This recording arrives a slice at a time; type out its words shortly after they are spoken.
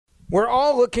We're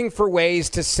all looking for ways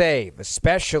to save,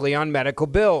 especially on medical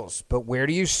bills. But where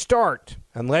do you start?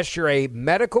 Unless you're a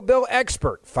medical bill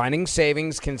expert, finding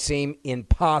savings can seem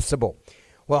impossible.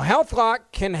 Well,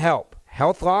 HealthLock can help.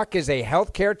 HealthLock is a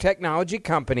healthcare technology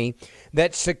company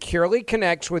that securely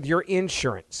connects with your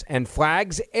insurance and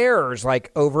flags errors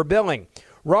like overbilling,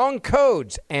 wrong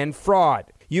codes, and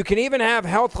fraud. You can even have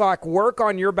HealthLock work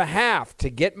on your behalf to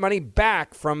get money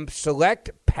back from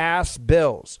select past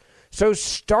bills. So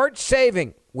start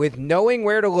saving with knowing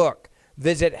where to look.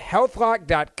 Visit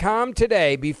healthlock.com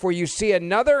today before you see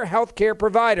another healthcare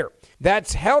provider.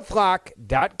 That's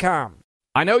healthlock.com.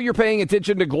 I know you're paying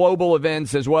attention to global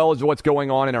events as well as what's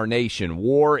going on in our nation.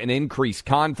 War and increased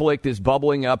conflict is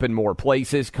bubbling up in more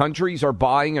places. Countries are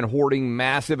buying and hoarding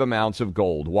massive amounts of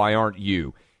gold. Why aren't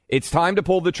you? It's time to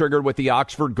pull the trigger with the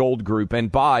Oxford Gold Group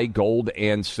and buy gold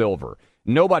and silver.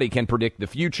 Nobody can predict the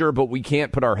future, but we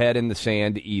can't put our head in the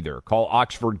sand either. Call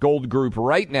Oxford Gold Group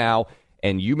right now,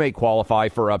 and you may qualify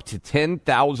for up to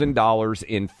 $10,000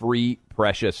 in free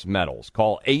precious metals.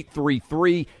 Call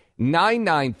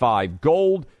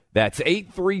 833-995-GOLD. That's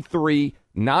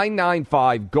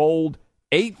 833-995-GOLD,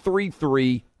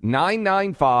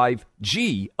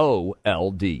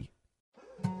 833-995-GOLD.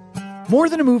 More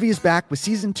Than a Movie is back with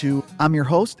Season 2. I'm your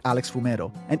host, Alex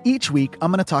Fumero, and each week I'm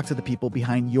going to talk to the people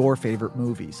behind your favorite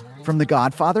movies. From The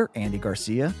Godfather, Andy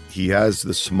Garcia. He has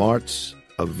the smarts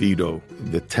of Vito,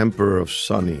 the temper of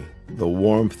Sonny, the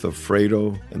warmth of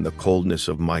Fredo, and the coldness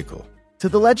of Michael. To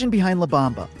the legend behind La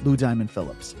Bamba, Lou Diamond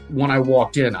Phillips. When I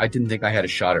walked in, I didn't think I had a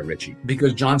shot at Richie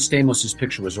because John Stamos'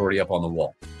 picture was already up on the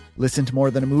wall. Listen to More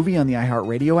Than a Movie on the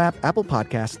iHeartRadio app, Apple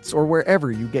Podcasts, or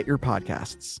wherever you get your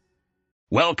podcasts.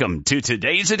 Welcome to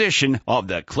today's edition of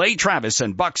the Clay Travis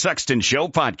and Buck Sexton Show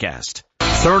podcast.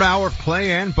 Third hour of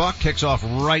Clay and Buck kicks off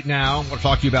right now. We'll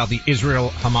talk to you about the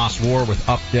Israel-Hamas war with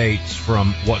updates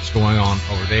from what's going on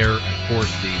over there. And, of course,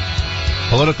 the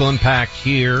political impact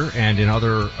here and in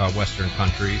other Western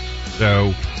countries.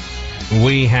 So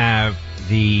we have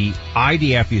the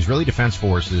IDF, the Israeli Defense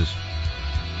Forces,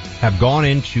 have gone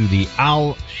into the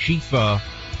Al-Shifa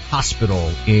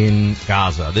hospital in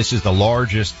Gaza. This is the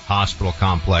largest hospital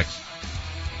complex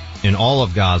in all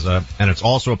of Gaza, and it's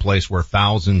also a place where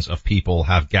thousands of people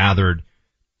have gathered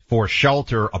for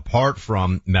shelter apart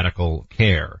from medical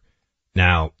care.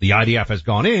 Now, the IDF has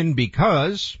gone in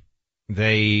because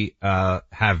they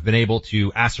have been able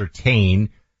to ascertain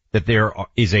that there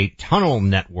is a tunnel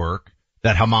network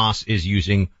that Hamas is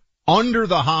using under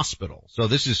the hospital. So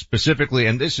this is specifically,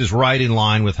 and this is right in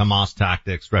line with Hamas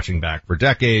tactics stretching back for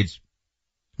decades,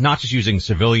 not just using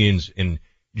civilians in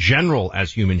general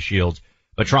as human shields,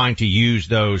 but trying to use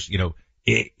those,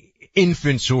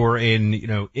 infants who are in,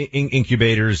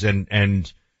 incubators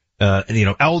and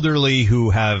elderly who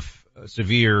have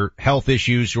severe health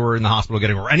issues who are in the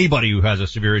hospital or anybody who has a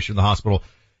severe issue in the hospital.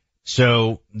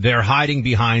 So they're hiding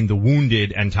behind the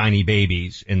wounded and tiny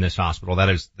babies in this hospital. That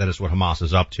is what Hamas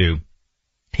is up to.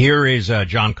 Here is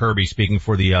John Kirby speaking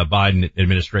for the Biden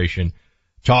administration,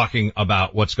 talking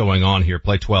about what's going on here.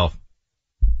 Play 12.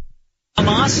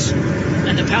 Hamas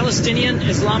and the Palestinian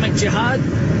Islamic Jihad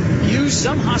use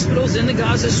some hospitals in the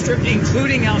Gaza Strip,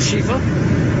 including Al-Shifa,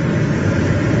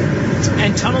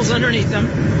 and tunnels underneath them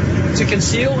to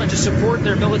conceal and to support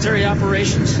their military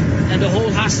operations and to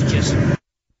hold hostages.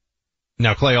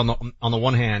 Now, Clay, on the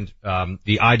one hand,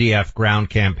 the IDF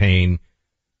ground campaign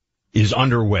is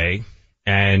underway,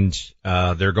 and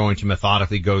they're going to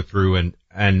methodically go through and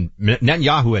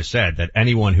Netanyahu has said that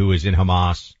anyone who is in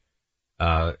Hamas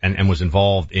and was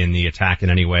involved in the attack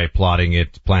in any way, plotting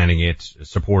it, planning it,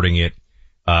 supporting it,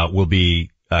 will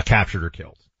be captured or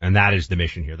killed. And that is the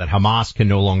mission here, that Hamas can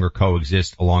no longer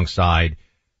coexist alongside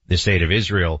the state of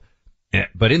Israel.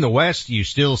 But in the West, you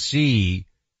still see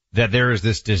that there is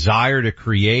this desire to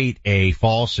create a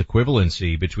false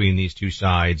equivalency between these two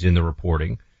sides in the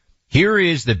reporting. Here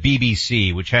is the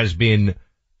BBC, which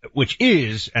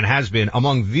is and has been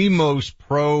among the most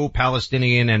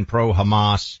pro-Palestinian and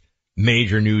pro-Hamas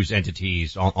major news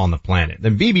entities on the planet.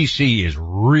 The BBC is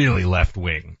really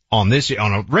left-wing on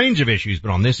a range of issues,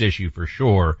 but on this issue for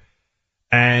sure.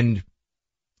 And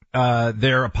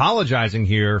they're apologizing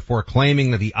here for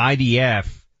claiming that the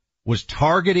IDF was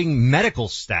targeting medical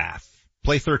staff.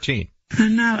 Play 13.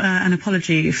 And now an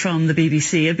apology from the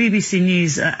BBC. BBC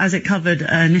News, as it covered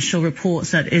initial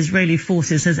reports that Israeli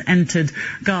forces has entered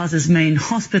Gaza's main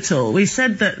hospital. We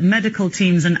said that medical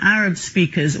teams and Arab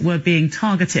speakers were being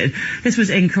targeted. This was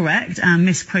incorrect and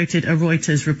misquoted a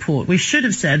Reuters report. We should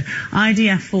have said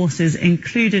IDF forces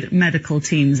included medical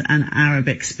teams and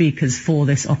Arabic speakers for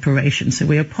this operation. So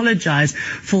we apologise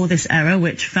for this error,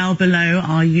 which fell below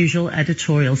our usual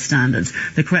editorial standards.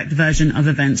 The correct version of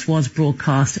events was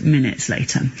broadcast minutes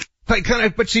later.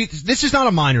 But see, this is not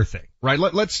a minor thing, right?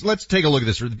 Let's take a look at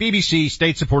this. The BBC,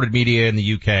 state-supported media in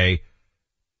the UK,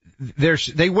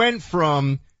 they went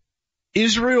from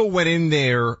Israel went in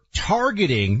there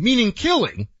targeting, meaning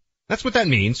killing. That's what that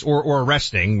means, or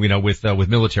arresting, with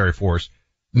military force,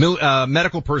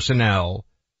 medical personnel,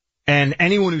 and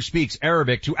anyone who speaks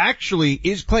Arabic to actually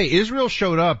Israel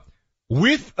showed up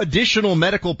with additional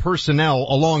medical personnel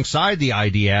alongside the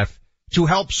IDF to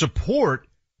help support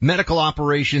medical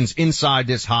operations inside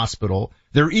this hospital.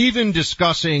 They're even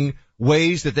discussing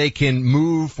ways that they can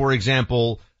move, for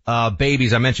example,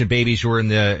 babies. I mentioned babies who are in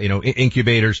the,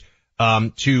 incubators,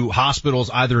 to hospitals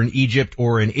either in Egypt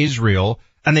or in Israel.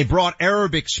 And they brought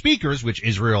Arabic speakers, which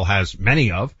Israel has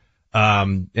many of,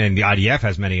 and the IDF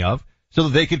has many of, so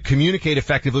that they could communicate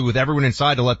effectively with everyone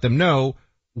inside to let them know,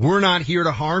 we're not here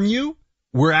to harm you.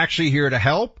 We're actually here to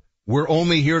help. We're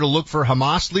only here to look for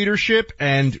Hamas leadership,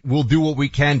 and we'll do what we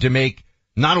can to make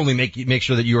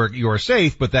sure that you are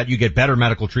safe, but that you get better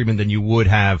medical treatment than you would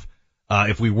have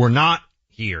if we were not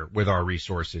here with our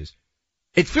resources.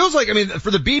 It feels like,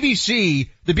 for the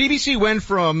BBC went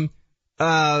from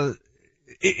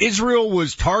Israel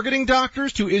was targeting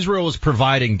doctors to Israel was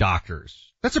providing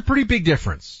doctors. That's a pretty big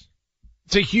difference.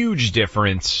 It's a huge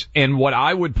difference, and what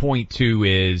I would point to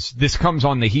is this comes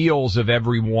on the heels of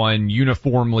everyone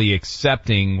uniformly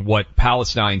accepting what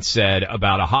Palestine said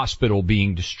about a hospital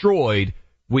being destroyed,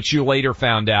 which you later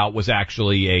found out was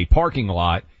actually a parking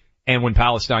lot. And when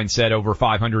Palestine said over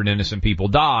 500 innocent people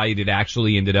died, it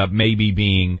actually ended up maybe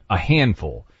being a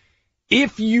handful.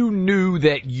 If you knew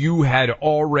that you had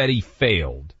already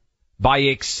failed by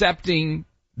accepting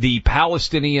the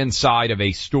Palestinian side of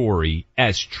a story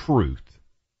as truth,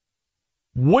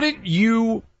 wouldn't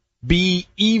you be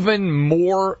even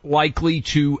more likely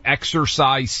to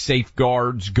exercise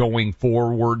safeguards going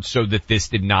forward so that this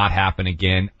did not happen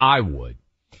again? I would.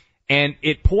 And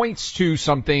it points to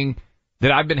something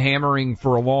that I've been hammering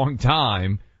for a long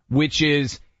time, which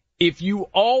is if you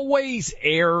always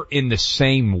err in the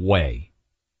same way,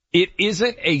 it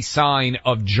isn't a sign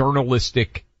of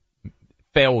journalistic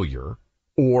failure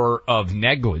or of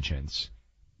negligence.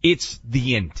 It's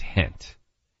the intent.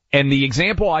 And the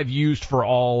example I've used for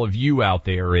all of you out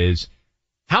there is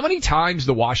how many times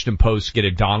the Washington Post get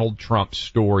a Donald Trump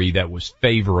story that was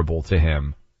favorable to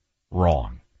him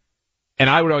wrong. And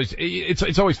I would always,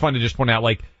 it's always fun to just point out,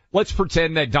 like, let's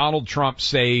pretend that Donald Trump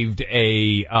saved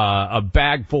a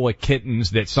bag full of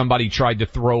kittens that somebody tried to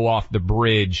throw off the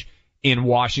bridge in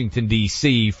Washington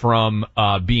D.C. from,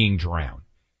 being drowned.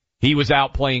 He was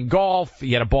out playing golf.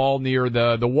 He had a ball near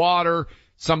the water.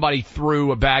 Somebody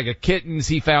threw a bag of kittens.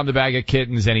 He found the bag of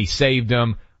kittens and he saved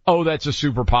them. Oh, that's a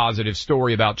super positive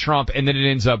story about Trump. And then it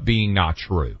ends up being not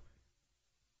true.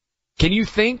 Can you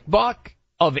think, Buck,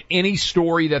 of any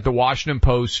story that the Washington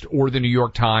Post or the New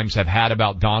York Times have had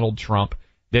about Donald Trump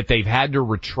that they've had to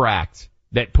retract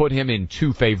that put him in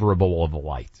too favorable of a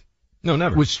light? No,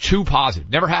 never. It was too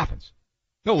positive. Never happens.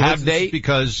 No, well, have they?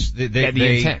 Because they had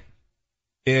the intent.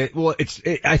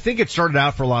 I think it started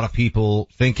out for a lot of people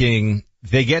thinking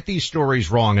they get these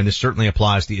stories wrong, and this certainly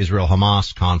applies to the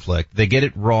Israel-Hamas conflict. They get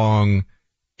it wrong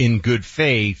in good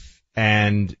faith,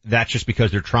 and that's just because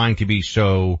they're trying to be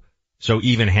so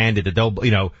even-handed that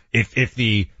they'll, if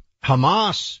the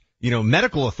Hamas,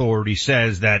 medical authority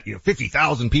says that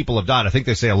 50,000 people have died. I think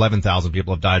they say 11,000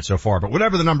 people have died so far, but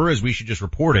whatever the number is, we should just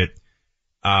report it,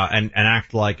 and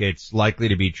act like it's likely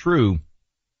to be true.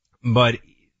 But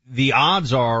the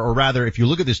odds are, or rather, if you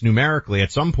look at this numerically,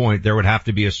 at some point there would have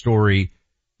to be a story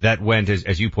that went,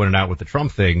 as you pointed out with the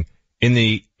Trump thing, in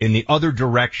the other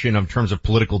direction in terms of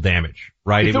political damage,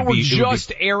 right? If it were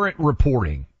just errant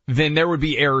reporting, then there would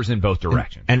be errors in both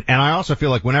directions. And I also feel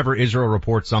like whenever Israel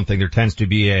reports something, there tends to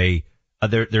be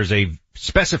there's a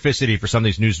specificity for some of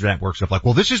these news networks of like,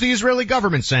 well, this is the Israeli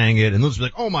government saying it, and they'll be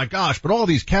like, oh my gosh, but all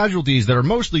these casualties that are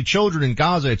mostly children in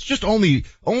Gaza, it's just only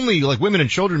like women and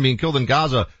children being killed in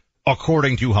Gaza,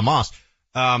 according to Hamas.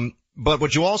 But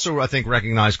what you also, I think,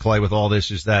 recognize, Clay, with all this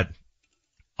is that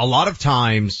a lot of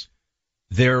times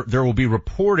there will be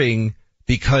reporting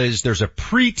because there's a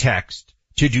pretext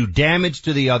to do damage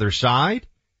to the other side.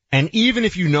 And even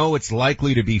if you know it's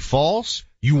likely to be false,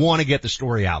 you want to get the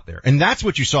story out there. And that's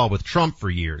what you saw with Trump for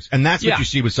years. And that's what you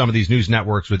see with some of these news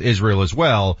networks with Israel as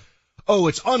well. Oh,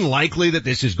 it's unlikely that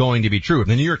this is going to be true.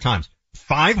 The New York Times,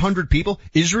 500 people,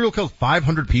 Israel killed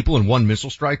 500 people in one missile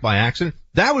strike by accident.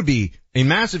 That would be a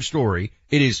massive story.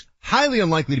 It is highly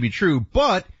unlikely to be true,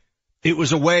 but it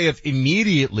was a way of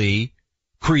immediately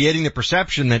creating the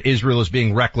perception that Israel is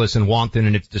being reckless and wanton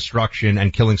in its destruction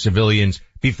and killing civilians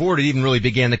before it even really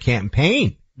began the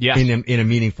campaign in a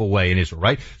meaningful way in Israel,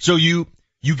 right? So you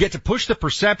get to push the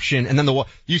perception, and then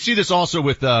you see this also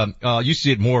with, you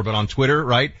see it more, but on Twitter,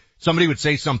 right? Somebody would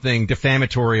say something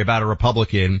defamatory about a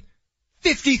Republican,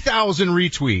 50,000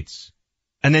 retweets.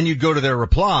 And then you'd go to their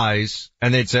replies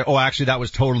and they'd say, oh, actually that was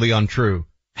totally untrue.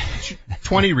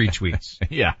 20 retweets.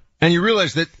 Yeah. And you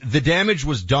realize that the damage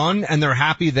was done and they're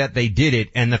happy that they did it,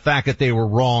 and the fact that they were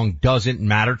wrong doesn't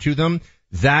matter to them.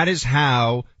 That is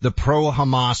how the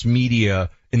pro-Hamas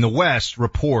media in the West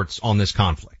reports on this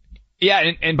conflict.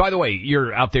 Yeah, and by the way,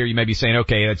 you're out there, you may be saying,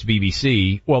 okay, that's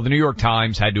BBC. Well, the New York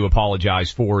Times had to apologize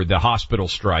for the hospital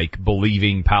strike,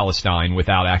 believing Palestine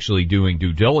without actually doing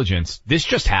due diligence. This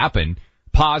just happened.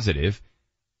 Positive.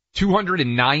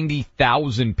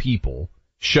 290,000 people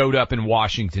showed up in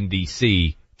Washington,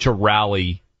 D.C. to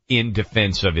rally in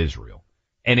defense of Israel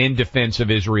and in defense of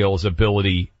Israel's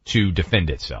ability to defend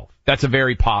itself. That's a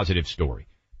very positive story.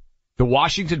 The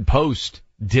Washington Post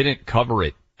didn't cover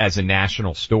it as a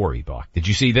national story, Buck. Did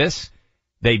you see this?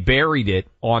 They buried it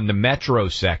on the Metro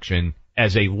section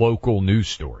as a local news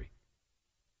story.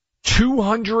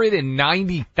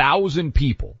 290,000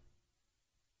 people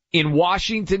in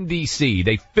Washington, D.C.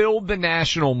 They filled the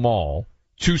National Mall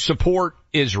to support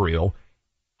Israel.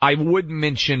 I would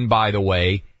mention, by the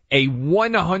way, a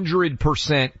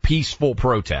 100% peaceful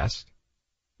protest.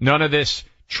 None of this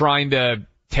trying to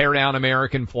tear down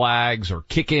American flags or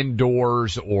kick in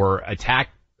doors or attack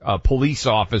police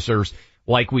officers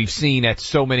like we've seen at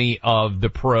so many of the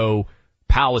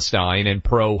pro-Palestine and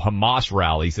pro-Hamas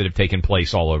rallies that have taken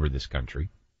place all over this country.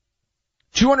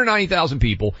 290,000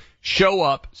 people show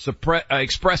up,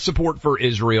 express support for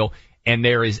Israel, and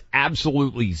there is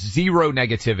absolutely zero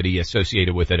negativity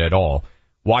associated with it at all.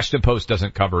 Washington Post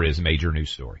doesn't cover it as a major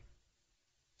news story.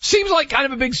 Seems like kind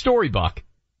of a big story, Buck.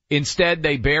 Instead,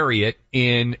 they bury it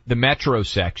in the Metro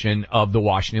section of the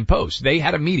Washington Post. They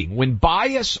had a meeting. When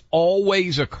bias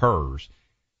always occurs,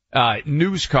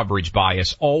 news coverage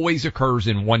bias always occurs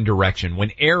in one direction.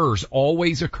 When errors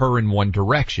always occur in one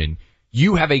direction,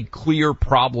 you have a clear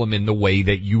problem in the way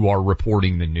that you are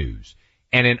reporting the news.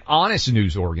 And an honest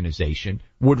news organization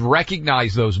would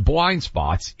recognize those blind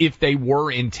spots if they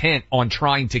were intent on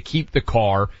trying to keep the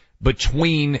car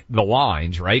between the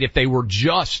lines, right? If they were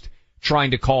just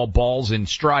trying to call balls and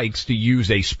strikes, to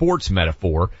use a sports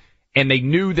metaphor, and they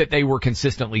knew that they were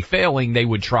consistently failing, they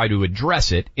would try to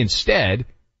address it. Instead,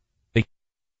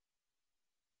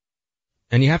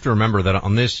 and you have to remember that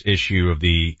on this issue of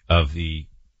the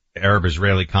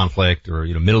Arab-Israeli conflict, or,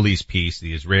 Middle East peace,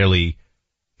 the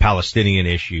Israeli-Palestinian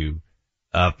issue,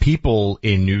 people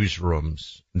in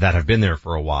newsrooms that have been there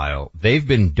for a while, they've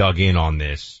been dug in on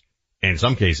this, in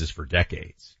some cases for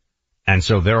decades. And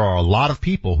so there are a lot of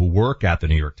people who work at the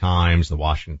New York Times, the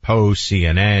Washington Post,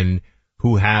 CNN,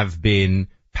 who have been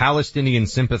Palestinian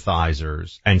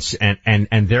sympathizers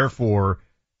and therefore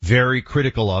very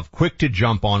critical of, quick to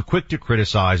jump on, quick to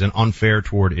criticize, and unfair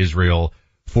toward Israel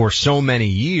for so many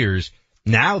years.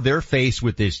 Now they're faced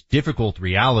with this difficult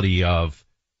reality of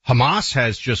Hamas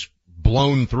has just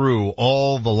blown through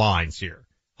all the lines here.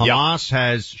 Hamas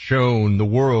has shown the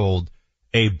world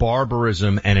a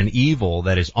barbarism and an evil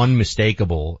that is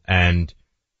unmistakable, and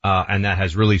that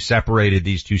has really separated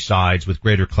these two sides with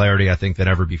greater clarity, I think, than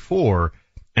ever before.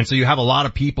 And so you have a lot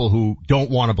of people who don't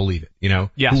want to believe it,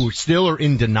 who still are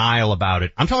in denial about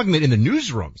it. I'm talking about in the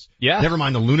newsrooms. Yeah. Never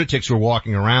mind the lunatics who are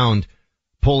walking around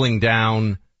pulling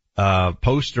down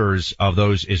posters of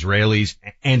those Israelis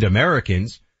and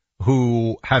Americans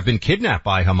who have been kidnapped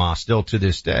by Hamas still to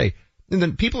this day. And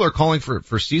then people are calling for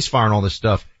ceasefire and all this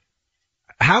stuff.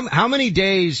 How many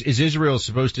days is Israel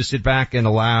supposed to sit back and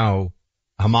allow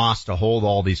Hamas to hold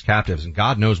all these captives? And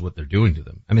God knows what they're doing to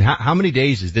them. I mean, how many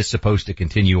days is this supposed to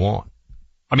continue on?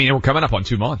 I mean, we're coming up on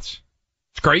 2 months.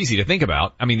 It's crazy to think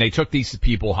about. I mean, they took these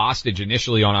people hostage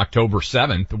initially on October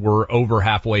 7th. We're over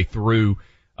halfway through,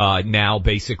 now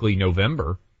basically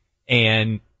November,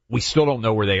 and we still don't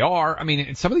know where they are. I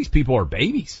mean, some of these people are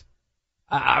babies.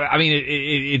 I mean,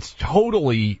 it's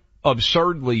totally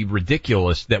absurdly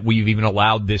ridiculous that we've even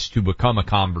allowed this to become a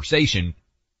conversation,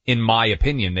 in my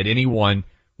opinion, that anyone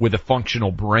with a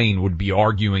functional brain would be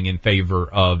arguing in favor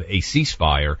of a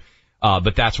ceasefire.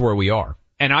 But that's where we are.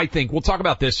 And I think we'll talk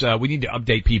about this. We need to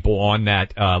update people on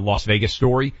that Las Vegas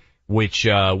story, which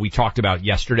we talked about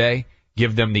yesterday.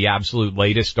 Give them the absolute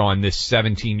latest on this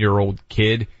 17-year-old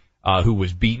kid who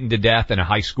was beaten to death in a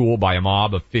high school by a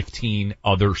mob of 15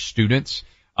 other students.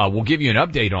 We'll give you an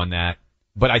update on that.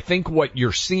 But I think what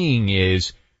you're seeing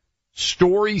is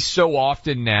stories so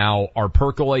often now are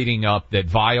percolating up that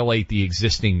violate the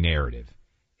existing narrative.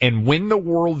 And when the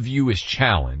worldview is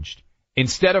challenged,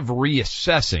 instead of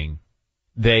reassessing,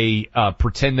 they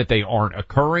pretend that they aren't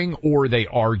occurring, or they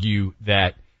argue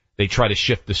that they try to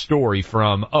shift the story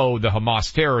from, the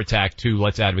Hamas terror attack to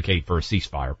let's advocate for a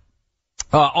ceasefire.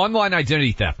 Online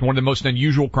identity theft, one of the most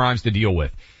unusual crimes to deal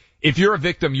with. If you're a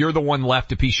victim, you're the one left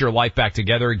to piece your life back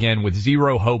together again with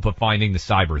zero hope of finding the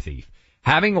cyber thief.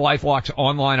 Having LifeLock's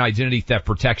online identity theft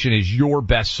protection is your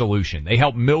best solution. They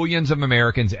help millions of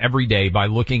Americans every day by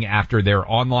looking after their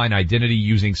online identity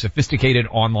using sophisticated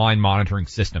online monitoring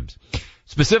systems.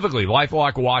 Specifically,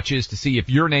 LifeLock watches to see if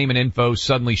your name and info is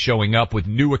suddenly showing up with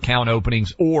new account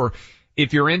openings, or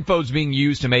if your info is being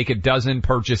used to make a dozen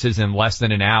purchases in less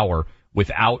than an hour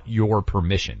without your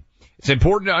permission. It's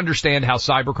important to understand how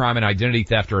cybercrime and identity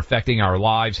theft are affecting our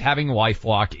lives. Having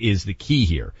LifeLock is the key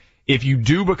here. If you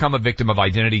do become a victim of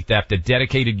identity theft, a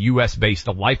dedicated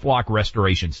U.S.-based LifeLock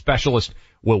restoration specialist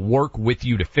will work with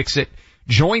you to fix it.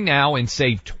 Join now and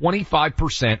save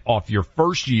 25% off your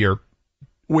first year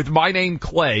with my name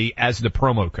Clay as the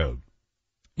promo code.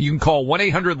 You can call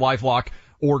 1-800-LifeLock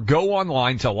or go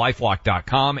online to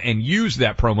lifelock.com and use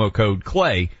that promo code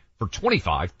Clay for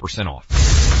 25% off.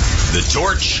 The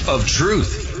torch of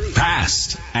truth,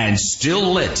 passed and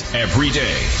still lit every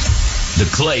day. The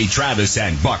Clay Travis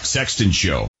and Buck Sexton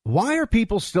Show. Why are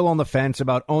people still on the fence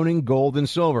about owning gold and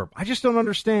silver? I just don't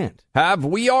understand. Have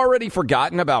we already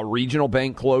forgotten about regional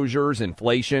bank closures,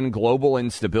 inflation, global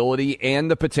instability, and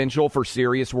the potential for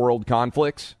serious world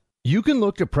conflicts? You can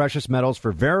look to precious metals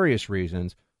for various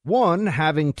reasons. 1,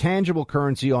 having tangible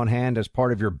currency on hand as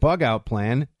part of your bug-out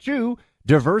plan. 2,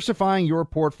 diversifying your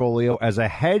portfolio as a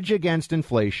hedge against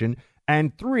inflation.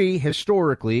 And 3,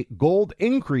 historically, gold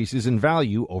increases in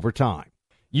value over time.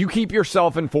 You keep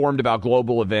yourself informed about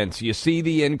global events. You see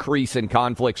the increase in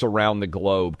conflicts around the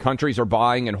globe. Countries are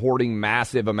buying and hoarding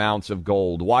massive amounts of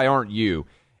gold. Why aren't you?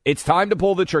 It's time to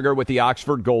pull the trigger with the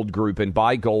Oxford Gold Group and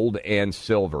buy gold and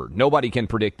silver. Nobody can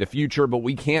predict the future, but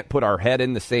we can't put our head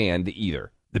in the sand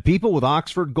either. The people with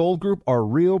Oxford Gold Group are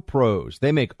real pros.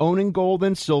 They make owning gold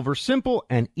and silver simple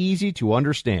and easy to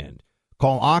understand.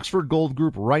 Call Oxford Gold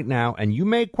Group right now, and you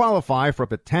may qualify for up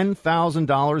to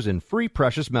 $10,000 in free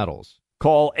precious metals.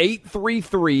 Call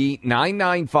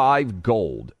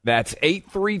 833-995-GOLD. That's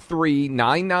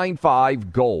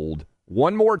 833-995-GOLD.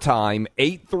 One more time,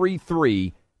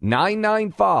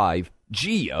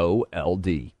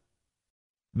 833-995-GOLD.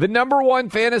 The number one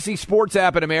fantasy sports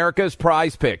app in America is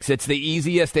Prize Picks. It's the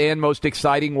easiest and most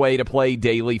exciting way to play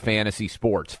daily fantasy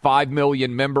sports. 5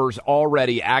 million members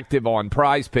already active on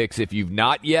Prize Picks. If you've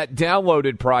not yet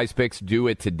downloaded Prize Picks, do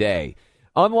it today.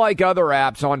 Unlike other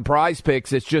apps, on Prize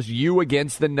Picks, it's just you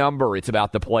against the number. It's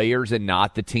about the players and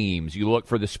not the teams. You look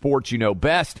for the sports you know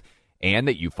best and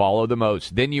that you follow the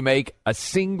most. Then you make a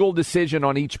single decision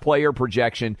on each player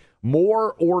projection,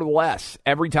 more or less.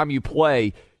 Every time you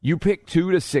play, you pick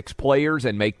 2 to 6 players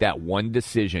and make that one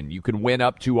decision. You can win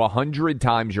up to 100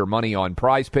 times your money on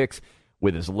Prize Picks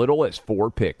with as little as 4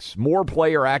 picks. More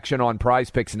player action on Prize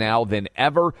Picks now than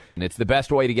ever, and it's the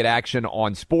best way to get action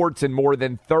on sports in more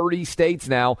than 30 states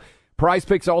now. Prize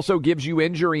Picks also gives you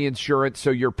injury insurance,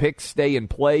 so your picks stay in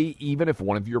play even if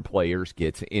one of your players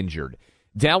gets injured.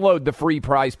 Download the free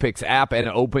Prize Picks app and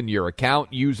open your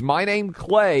account. Use my name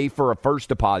Clay for a first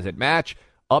deposit match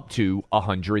up to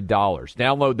 $100.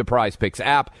 Download the Prize Picks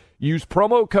app. Use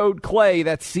promo code CLAY,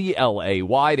 that's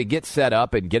C-L-A-Y, to get set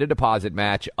up and get a deposit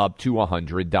match up to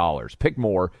 $100. Pick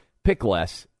more, pick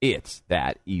less. It's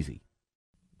that easy.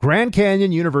 Grand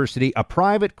Canyon University, a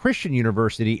private Christian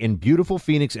university in beautiful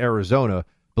Phoenix, Arizona,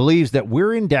 believes that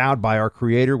we're endowed by our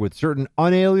Creator with certain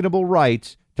unalienable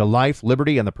rights to life,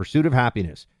 liberty, and the pursuit of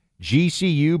happiness.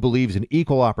 GCU believes in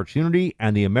equal opportunity,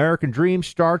 and the American dream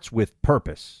starts with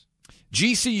purpose.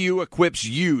 GCU equips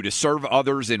you to serve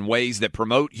others in ways that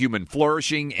promote human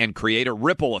flourishing and create a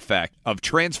ripple effect of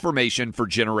transformation for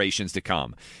generations to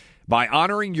come. By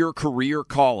honoring your career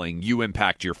calling, you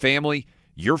impact your family,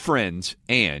 your friends,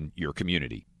 and your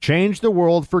community. Change the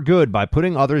world for good by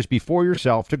putting others before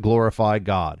yourself to glorify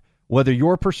God. Whether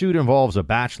your pursuit involves a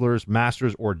bachelor's,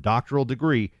 master's, or doctoral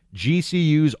degree,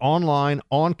 GCU's online,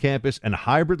 on-campus, and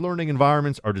hybrid learning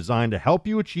environments are designed to help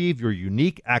you achieve your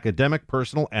unique academic,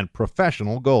 personal, and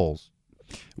professional goals.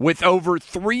 With over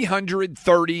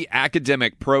 330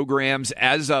 academic programs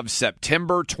as of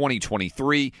September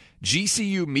 2023,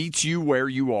 GCU meets you where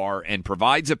you are and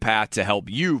provides a path to help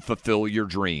you fulfill your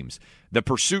dreams. The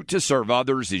pursuit to serve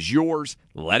others is yours.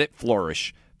 Let it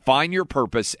flourish. Find your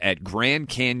purpose at Grand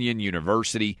Canyon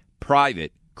University,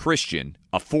 private, Christian,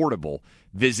 affordable.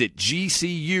 Visit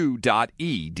gcu.edu.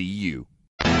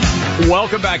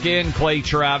 Welcome back in, Clay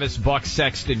Travis, Buck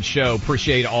Sexton Show.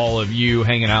 Appreciate all of you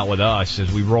hanging out with us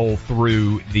as we roll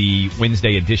through the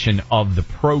Wednesday edition of the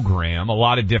program. A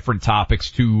lot of different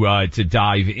topics to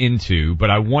dive into, but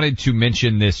I wanted to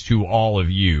mention this to all of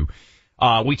you.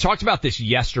 We talked about this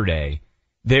yesterday.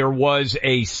 There was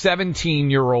a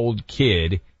 17-year-old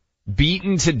kid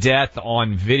beaten to death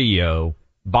on video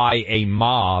by a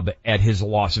mob at his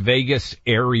Las Vegas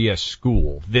area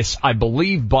school. This, I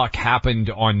believe, Buck,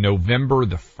 happened on November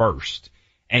the 1st.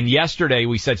 And yesterday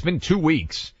we said it's been 2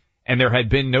 weeks and there had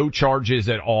been no charges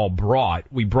at all brought.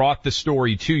 We brought the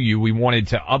story to you. We wanted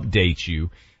to update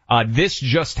you. This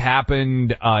just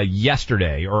happened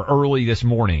yesterday or early this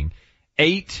morning.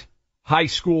 8 high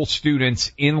school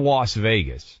students in Las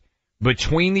Vegas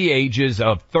between the ages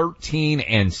of 13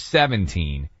 and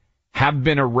 17 have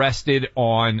been arrested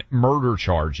on murder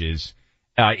charges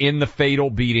in the fatal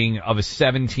beating of a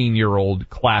 17-year-old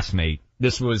classmate.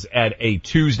 This was at a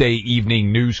Tuesday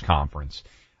evening news conference.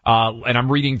 And I'm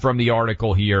reading from the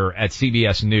article here at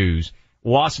CBS News.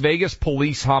 Las Vegas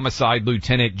Police Homicide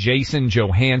Lieutenant Jason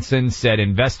Johansson said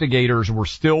investigators were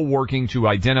still working to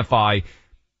identify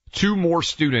 2 more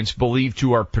students believed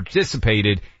to have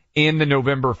participated in the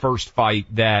November 1st fight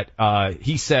that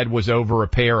he said was over a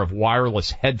pair of wireless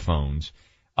headphones.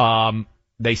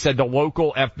 They said the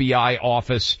local FBI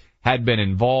office had been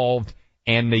involved,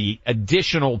 and the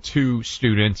additional 2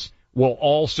 students will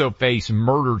also face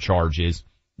murder charges,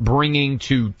 bringing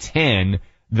to 10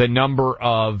 the number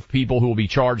of people who will be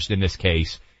charged in this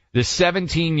case. The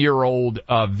 17-year-old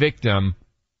victim,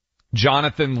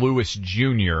 Jonathan Lewis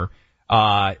Jr.,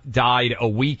 died a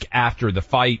week after the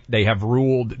fight. They have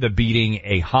ruled the beating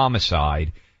a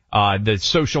homicide. The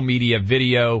social media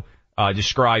video,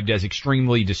 described as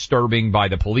extremely disturbing by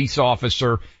the police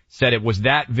officer, said it was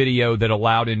that video that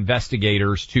allowed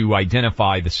investigators to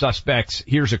identify the suspects.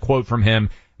 Here's a quote from him.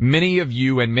 Many of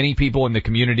you and many people in the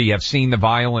community have seen the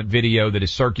violent video that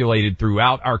is circulated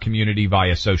throughout our community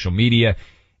via social media.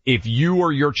 If you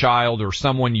or your child or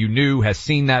someone you knew has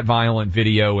seen that violent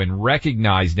video and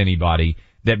recognized anybody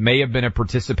that may have been a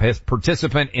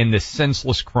participant in this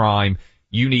senseless crime,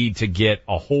 you need to get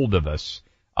a hold of us.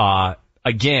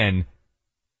 Again,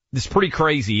 this is pretty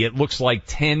crazy. It looks like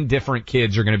 10 different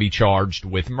kids are going to be charged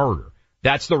with murder.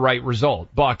 That's the right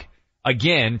result. Buck,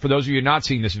 again, for those of you not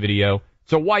seeing this video,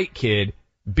 it's a white kid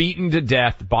beaten to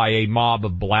death by a mob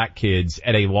of black kids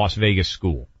at a Las Vegas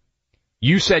school.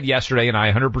 You said yesterday, and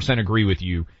I 100% agree with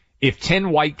you, if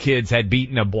 10 white kids had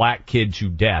beaten a black kid to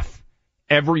death,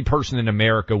 every person in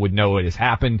America would know it has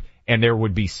happened, and there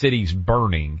would be cities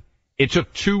burning. It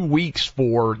took 2 weeks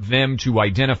for them to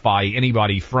identify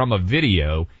anybody from a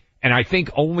video, and I think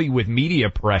only with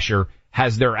media pressure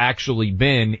has there actually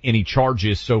been any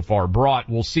charges so far brought.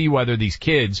 We'll see whether these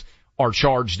kids are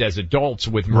charged as adults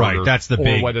with murder, right? That's the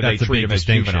big, or whether that's they treat the big them as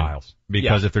distinction. juveniles.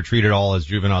 Because if they're treated all as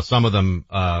juveniles, some of them,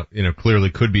 clearly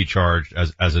could be charged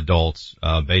as adults,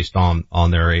 based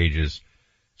on their ages.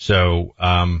 So,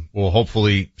 we'll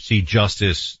hopefully see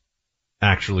justice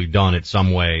actually done in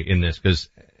some way in this, because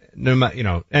no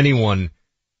matter, anyone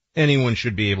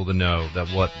should be able to know that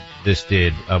what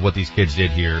these kids did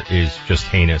here is just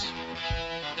heinous.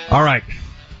 All right.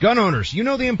 Gun owners, you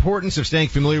know the importance of staying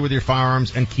familiar with your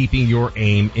firearms and keeping your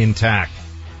aim intact.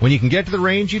 When you can get to the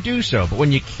range, you do so. But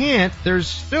when you can't, there's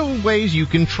still ways you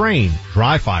can train.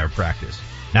 Dry fire practice.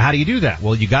 Now, how do you do that?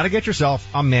 Well, you got to get yourself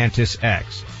a Mantis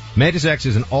X. Mantis X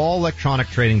is an all-electronic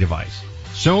training device.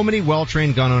 So many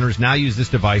well-trained gun owners now use this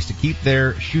device to keep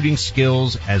their shooting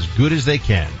skills as good as they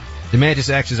can. The Mantis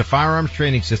X is a firearms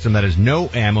training system that has no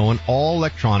ammo and all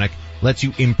electronic, lets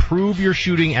you improve your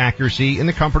shooting accuracy in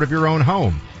the comfort of your own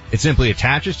home. It simply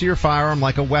attaches to your firearm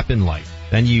like a weapon light.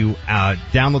 Then you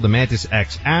download the Mantis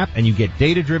X app and you get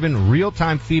data-driven,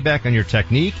 real-time feedback on your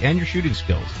technique and your shooting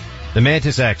skills. The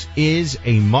Mantis X is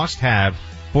a must-have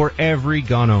for every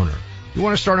gun owner. You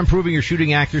want to start improving your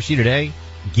shooting accuracy today?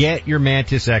 Get your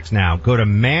Mantis X now. Go to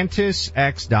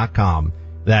MantisX.com.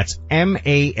 That's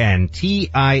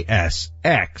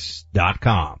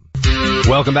MantisX.com.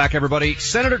 Welcome back, everybody.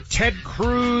 Senator Ted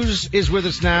Cruz is with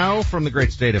us now from the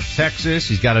great state of Texas.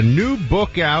 He's got a new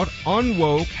book out,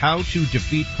 Unwoke, How to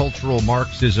Defeat Cultural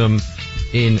Marxism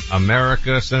in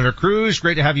America. Senator Cruz,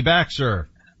 great to have you back, sir.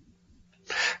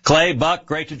 Clay, Buck,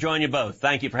 great to join you both.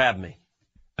 Thank you for having me.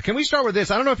 Can we start with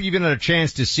this? I don't know if you've even had a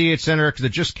chance to see it, Senator, because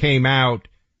it just came out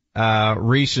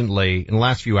recently in the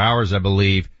last few hours, I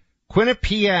believe.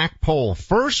 Quinnipiac poll,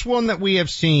 first one that we have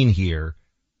seen here,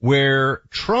 where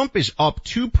Trump is up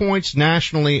 2 points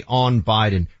nationally on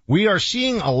Biden. We are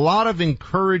seeing a lot of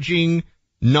encouraging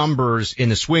numbers in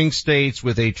the swing states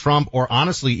with a Trump, or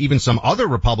honestly even some other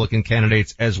Republican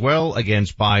candidates as well,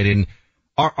 against Biden.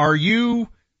 Are you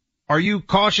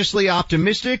cautiously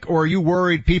optimistic, or are you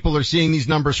worried people are seeing these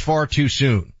numbers far too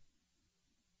soon?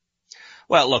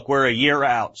 Well, look, we're a year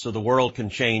out, so the world can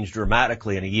change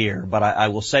dramatically in a year. But I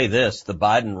will say this, the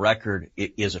Biden record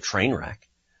is a train wreck.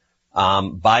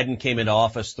 Biden came into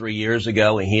office 3 years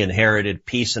ago, and he inherited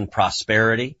peace and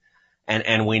prosperity.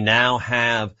 And we now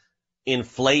have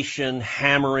inflation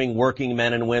hammering working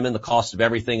men and women. The cost of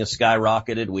everything has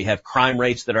skyrocketed. We have crime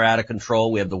rates that are out of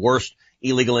control. We have the worst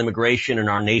illegal immigration in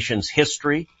our nation's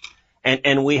history.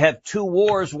 And we have two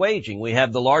wars waging. We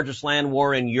have the largest land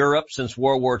war in Europe since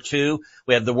World War II.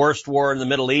 We have the worst war in the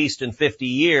Middle East in 50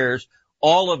 years.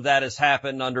 All of that has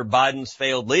happened under Biden's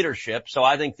failed leadership. So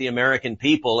I think the American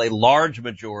people, a large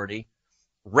majority,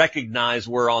 recognize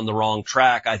we're on the wrong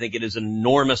track. I think it is an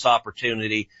enormous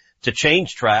opportunity to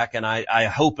change track, and I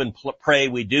hope and pray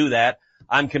we do that.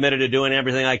 I'm committed to doing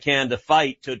everything I can to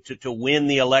fight to win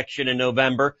the election in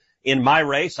November. In my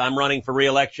race, I'm running for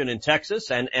re-election in Texas,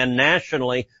 and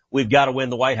nationally, we've got to win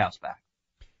the White House back.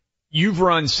 You've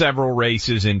run several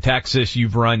races in Texas.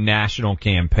 You've run national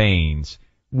campaigns.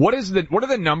 What do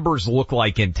the numbers look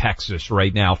like in Texas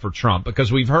right now for Trump?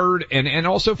 Because we've heard, and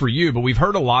also for you, but we've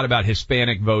heard a lot about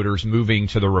Hispanic voters moving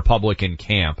to the Republican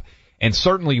camp. And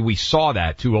certainly we saw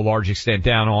that to a large extent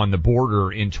down on the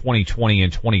border in 2020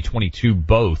 and 2022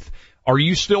 both. Are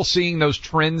you still seeing those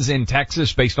trends in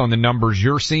Texas based on the numbers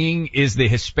you're seeing? Is the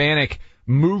Hispanic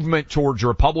movement towards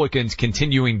Republicans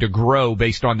continuing to grow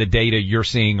based on the data you're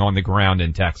seeing on the ground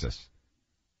in Texas?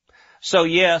 So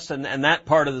yes, and that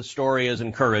part of the story is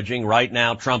encouraging. Right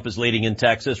now, Trump is leading in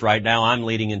Texas. Right now, I'm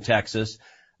leading in Texas.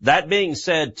 That being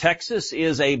said, Texas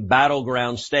is a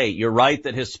battleground state. You're right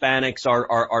that Hispanics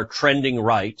are trending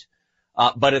right.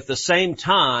 But at the same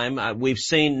time, we've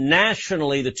seen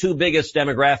nationally the two biggest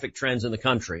demographic trends in the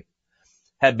country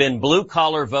have been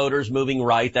blue-collar voters moving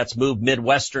right. That's moved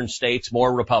Midwestern states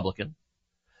more Republican.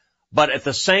 But at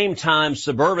the same time,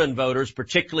 suburban voters,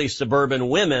 particularly suburban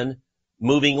women,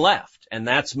 moving left. And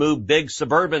that's moved big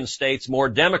suburban states more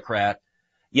Democrat.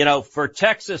 You know, for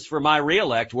Texas, for my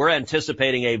reelect, we're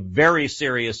anticipating a very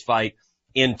serious fight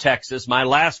in Texas. My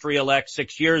last reelect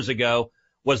 6 years ago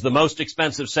was the most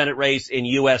expensive Senate race in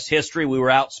U.S. history. We were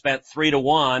outspent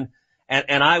 3-1,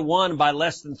 and I won by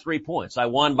less than 3 points. I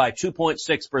won by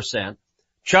 2.6%.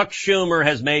 Chuck Schumer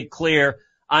has made clear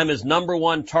I'm his number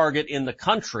one target in the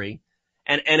country.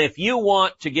 And if you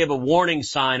want to give a warning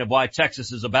sign of why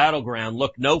Texas is a battleground,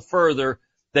 look no further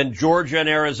than Georgia and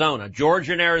Arizona.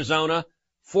 Georgia and Arizona,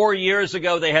 4 years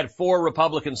ago, they had 4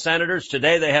 Republican senators.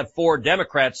 Today, they have 4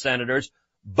 Democrat senators.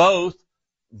 Both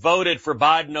voted for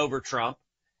Biden over Trump.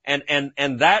 And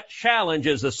that challenge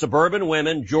is the suburban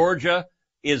women. Georgia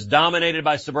is dominated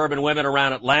by suburban women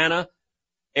around Atlanta.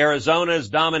 Arizona is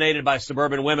dominated by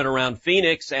suburban women around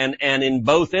Phoenix. And in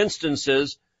both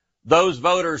instances, those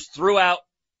voters threw out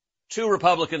 2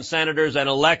 Republican senators and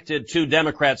elected 2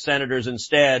 Democrat senators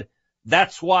instead.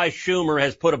 That's why Schumer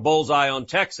has put a bullseye on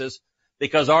Texas,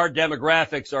 because our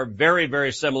demographics are very,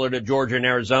 very similar to Georgia and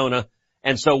Arizona.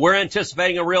 And so we're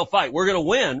anticipating a real fight. We're going to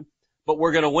win. But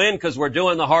we're going to win because we're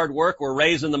doing the hard work. We're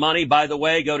raising the money. By the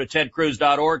way, go to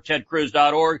tedcruz.org,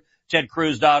 tedcruz.org,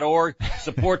 tedcruz.org.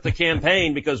 Support the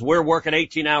campaign because we're working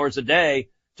 18 hours a day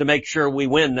to make sure we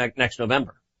win next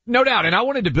November. No doubt. And I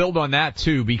wanted to build on that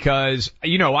too because,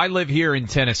 you know, I live here in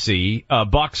Tennessee,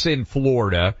 Buck's in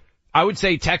Florida. I would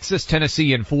say Texas,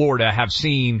 Tennessee, and Florida have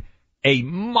seen a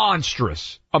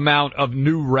monstrous amount of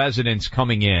new residents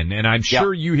coming in. And I'm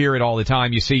sure you hear it all the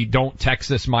time. You see, don't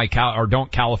Texas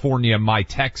don't California my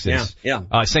Texas.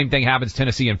 Same thing happens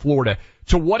Tennessee and Florida.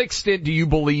 To what extent do you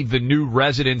believe the new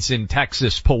residents in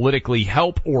Texas politically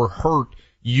help or hurt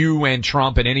you and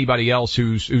Trump and anybody else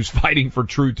who's fighting for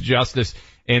truth, justice,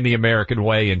 and the American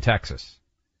way in Texas?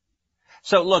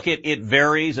 So look, it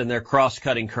varies, and they're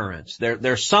cross-cutting currents.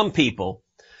 There's some people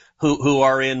who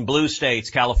are in blue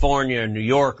states, California, New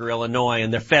York, or Illinois,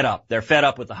 and they're fed up. They're fed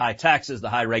up with the high taxes, the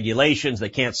high regulations. They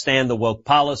can't stand the woke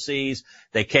policies.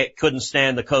 They couldn't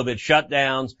stand the COVID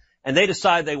shutdowns, and they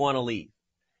decide they want to leave.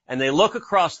 And they look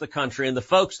across the country, and the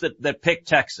folks that pick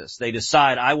Texas, they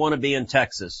decide, I want to be in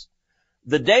Texas.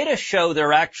 The data show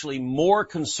they're actually more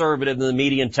conservative than the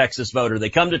median Texas voter. They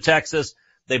come to Texas,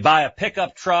 They buy a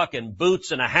pickup truck and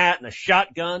boots and a hat and a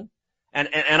shotgun.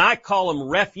 And I call them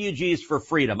refugees for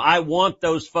freedom. I want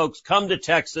those folks come to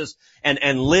Texas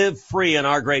and live free in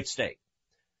our great state.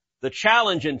 The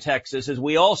challenge in Texas is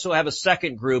we also have a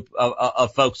second group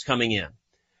of folks coming in.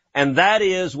 And that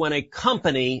is when a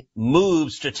company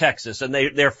moves to Texas and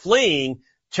they're fleeing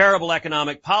terrible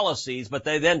economic policies, but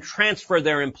they then transfer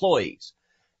their employees.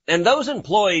 And those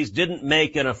employees didn't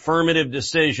make an affirmative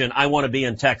decision, I want to be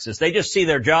in Texas. They just see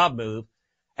their job move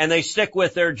and they stick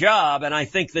with their job. And I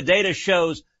think the data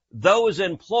shows those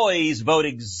employees vote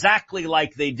exactly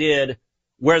like they did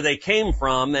where they came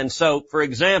from. And so, for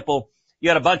example, you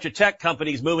had a bunch of tech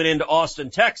companies moving into Austin,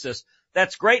 Texas.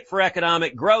 That's great for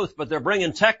economic growth, but they're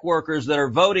bringing tech workers that are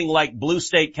voting like blue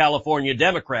state California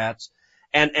Democrats.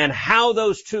 And how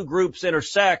those two groups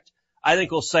intersect, I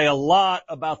think will say a lot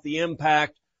about the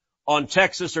impact on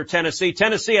Texas or Tennessee.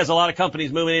 Tennessee has a lot of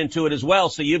companies moving into it as well,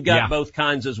 so you've got both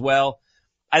kinds as well.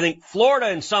 I think Florida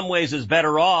in some ways is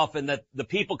better off in that the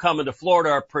people coming to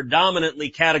Florida are predominantly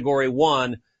category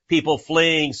 1, people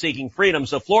fleeing, seeking freedom.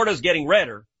 So Florida's getting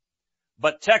redder.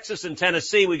 But Texas and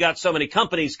Tennessee, we got so many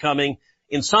companies coming.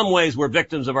 In some ways, we're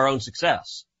victims of our own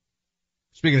success.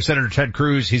 Speaking of Senator Ted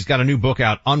Cruz, he's got a new book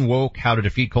out, Unwoke, How to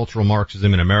Defeat Cultural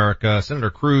Marxism in America. Senator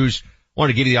Cruz,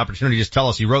 wanted to give you the opportunity to just tell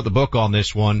us, he wrote the book on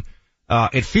this one.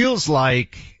 It feels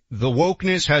like the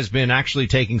wokeness has been actually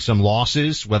taking some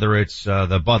losses, whether it's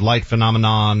the Bud Light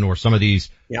phenomenon or some of these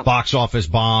box office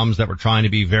bombs that were trying to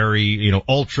be very,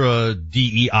 ultra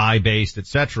DEI based,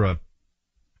 etc.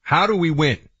 How do we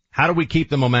win? How do we keep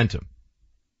the momentum?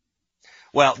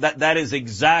 Well, that is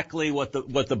exactly what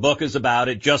the book is about.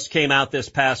 It just came out this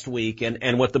past week,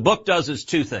 and what the book does is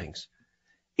two things.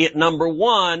 It, number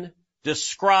one,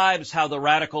 describes how the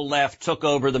radical left took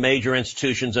over the major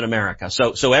institutions in America.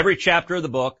 So every chapter of the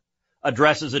book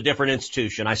addresses a different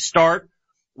institution. I start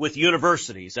with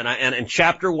universities, and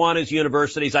chapter 1 is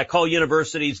universities. I call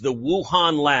universities the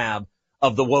Wuhan lab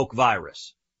of the woke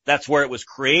virus. That's where it was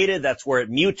created, that's where it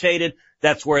mutated,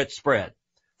 that's where it spread.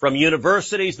 From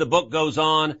universities, the book goes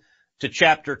on to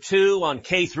chapter 2 on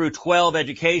K through 12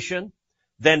 education,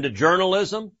 then to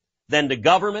journalism, then to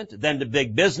government, then to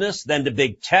big business, then to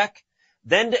big tech,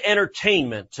 then to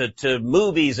entertainment, to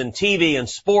movies and TV and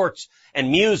sports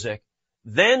and music,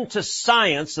 then to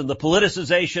science and the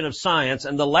politicization of science.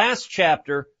 And the last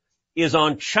chapter is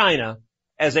on China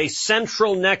as a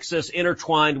central nexus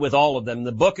intertwined with all of them.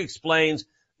 The book explains,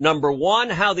 number one,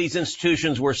 how these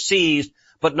institutions were seized,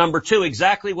 but number two,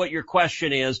 exactly what your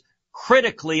question is.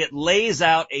 Critically, it lays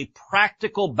out a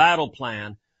practical battle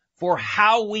plan for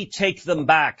how we take them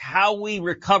back, how we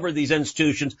recover these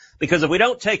institutions, because if we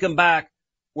don't take them back,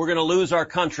 we're going to lose our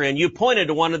country. And you pointed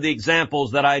to one of the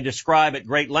examples that I describe at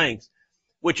great length,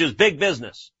 which is big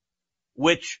business,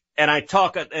 and I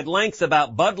talk at length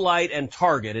about Bud Light and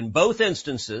Target. In both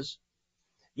instances,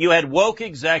 you had woke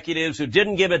executives who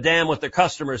didn't give a damn what their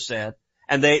customers said,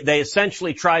 and they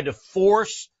essentially tried to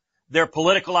force their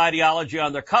political ideology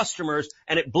on their customers,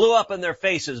 and it blew up in their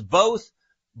faces. Both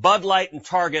Bud Light and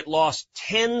Target lost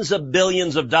tens of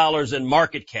billions of dollars in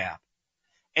market cap.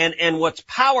 And what's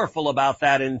powerful about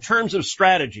that in terms of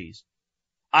strategies,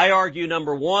 I argue,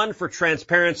 number one, for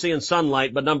transparency and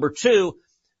sunlight, but number two,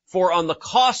 for on the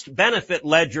cost benefit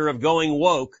ledger of going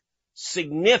woke,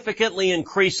 significantly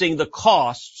increasing the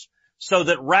costs so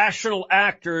that rational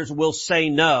actors will say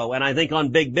no. And I think on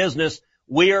big business,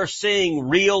 we are seeing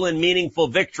real and meaningful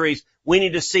victories. We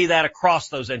need to see that across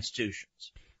those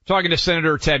institutions. Talking to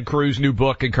Senator Ted Cruz, new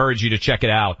book, encourage you to check it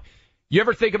out. You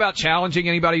ever think about challenging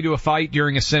anybody to a fight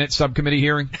during a Senate subcommittee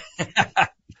hearing?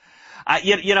 I'm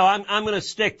going to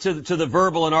stick to the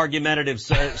verbal and argumentative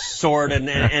sort and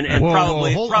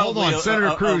probably hold on,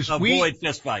 Senator Cruz. Avoid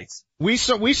fistfights. We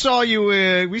saw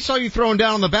you throwing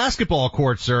down on the basketball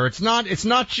court, sir. It's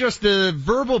not just the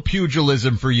verbal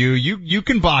pugilism for you. You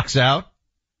can box out.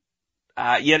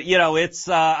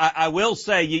 I will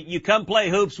say you come play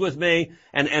hoops with me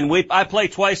and I play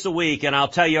twice a week, and I'll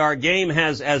tell you our game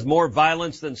has more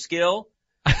violence than skill.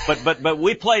 But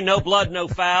we play no blood, no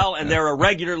foul, and there are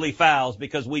regularly fouls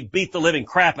because we beat the living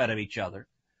crap out of each other.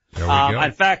 There we go.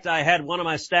 In fact, I had one of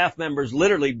my staff members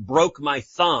literally broke my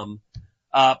thumb,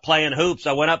 playing hoops.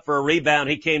 I went up for a rebound.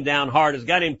 He came down hard. There's a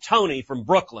guy named Tony from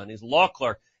Brooklyn. He's a law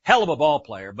clerk, hell of a ball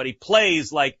player, but he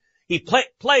plays like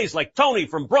Tony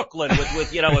from Brooklyn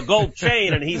with a gold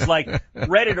chain, and he's like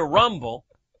ready to rumble.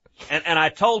 And I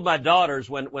told my daughters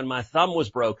when my thumb was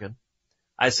broken,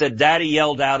 I said, Daddy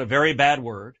yelled out a very bad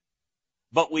word,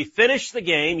 but we finished the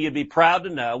game. You'd be proud to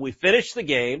know we finished the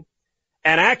game.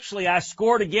 And actually I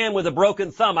scored again with a broken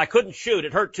thumb. I couldn't shoot.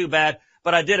 It hurt too bad,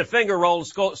 but I did a finger roll and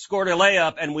scored a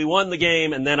layup, and we won the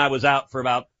game, and then I was out for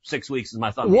about 6 weeks with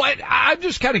my thumb. I'm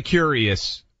just kind of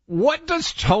curious. What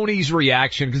does Tony's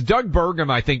reaction, because Doug Burgum,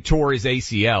 I think, tore his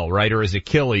ACL, right, or his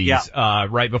Achilles,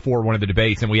 right before one of the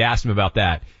debates, and we asked him about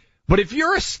that. But if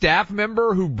you're a staff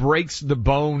member who breaks the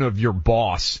bone of your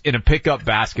boss in a pickup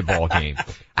basketball game,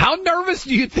 how nervous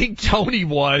do you think Tony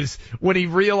was when he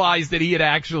realized that he had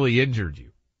actually injured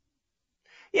you?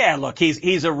 Yeah, look,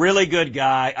 he's a really good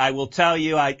guy. I will tell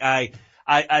you,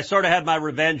 I sort of had my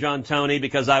revenge on Tony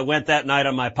because I went that night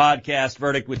on my podcast,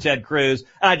 Verdict with Ted Cruz,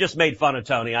 and I just made fun of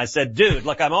Tony. I said, dude,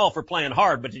 look, I'm all for playing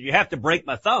hard, but did you have to break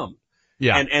my thumb?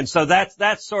 Yeah. And so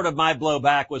that's sort of my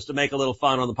blowback, was to make a little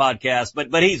fun on the podcast.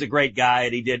 But he's a great guy,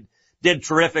 and he did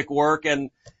terrific work.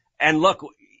 And look,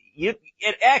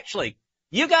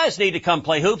 you guys need to come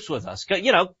play hoops with us.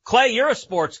 You know, Clay, you're a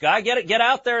sports guy. Get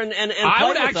out there and play with us. I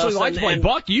would actually like to play.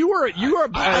 Buck, you were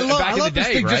back in the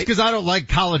day, right? Just because I don't like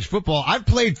college football. I've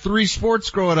played 3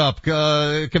 sports growing up,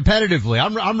 competitively.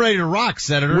 I'm ready to rock,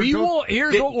 Senator.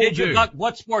 Here's what we'll do.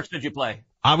 What sports did you play?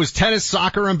 I was tennis,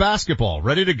 soccer, and basketball.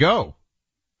 Ready to go.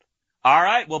 All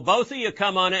right. Well, both of you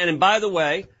come on in. And by the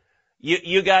way,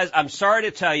 you guys, I'm sorry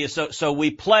to tell you. So we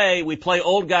play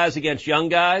old guys against young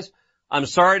guys. I'm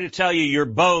sorry to tell you, you're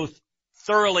both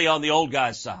thoroughly on the old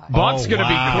guy's side. Buck's going to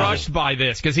be crushed by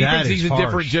this because he thinks he's a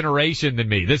different generation than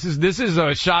me. This is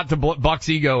a shot to Buck's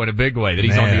ego in a big way that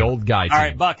he's on the old guy team. All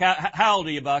right, Buck, how old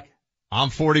are you, Buck? I'm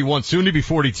 41, soon to be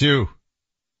 42.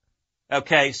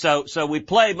 Okay, so we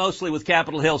play mostly with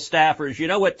Capitol Hill staffers. You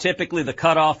know what typically the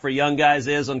cutoff for young guys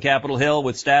is on Capitol Hill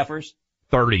with staffers?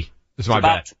 30. That's my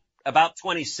bet. About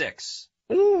 26.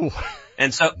 Ooh.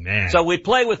 And so we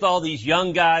play with all these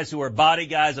young guys who are body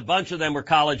guys. A bunch of them were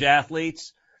college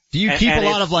athletes. Do you keep a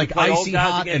lot of like icy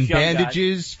hot and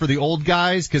bandages for the old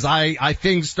guys? Cause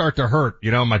things start to hurt.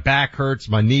 You know, my back hurts,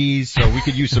 my knees, so we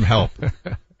could use some help.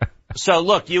 So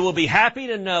look, you will be happy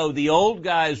to know the old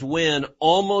guys win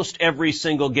almost every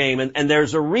single game, and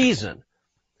there's a reason.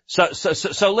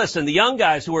 So listen, the young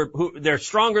guys they're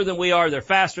stronger than we are, they're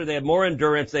faster, they have more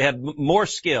endurance, they have more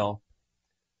skill,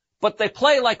 but they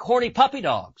play like horny puppy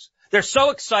dogs. They're so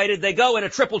excited, they go in a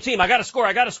triple team. I gotta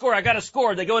score.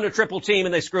 They go in a triple team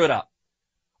and they screw it up.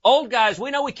 Old guys,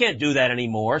 we know we can't do that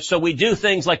anymore, so we do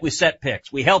things like we set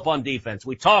picks, we help on defense,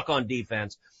 we talk on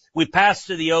defense, we pass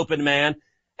to the open man,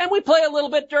 and we play a little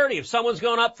bit dirty. If someone's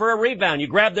going up for a rebound, you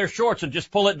grab their shorts and just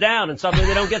pull it down, and suddenly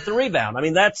they don't get the rebound. I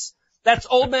mean, that's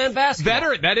old man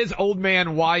basketball. That is old man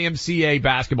YMCA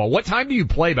basketball. What time do you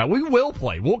play by? We will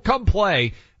play. We'll come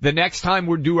play the next time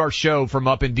we do our show from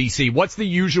up in D.C. What's the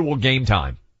usual game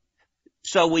time?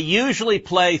 So we usually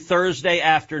play Thursday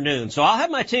afternoon. So I'll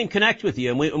have my team connect with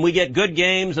you, and we get good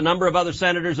games. A number of other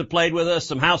senators have played with us.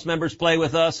 Some House members play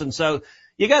with us. And so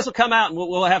you guys will come out and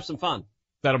we'll have some fun.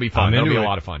 That'll be fun. That'll be a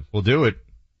lot of fun. We'll do it.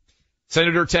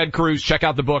 Senator Ted Cruz, check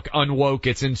out the book Unwoke.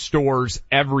 It's in stores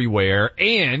everywhere.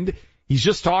 And he's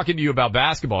just talking to you about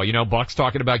basketball. You know, Buck's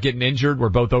talking about getting injured. We're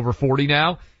both over 40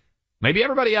 now. Maybe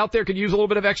everybody out there could use a little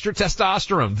bit of extra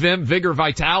testosterone, vim, vigor,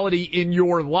 vitality in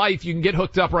your life. You can get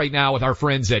hooked up right now with our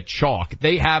friends at Chalk.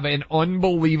 They have an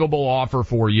unbelievable offer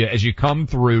for you as you come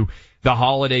through the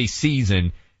holiday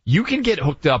season. You can get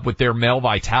hooked up with their male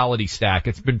vitality stack.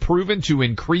 It's been proven to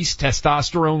increase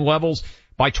testosterone levels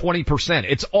by 20%.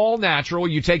 It's all natural.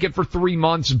 You take it for 3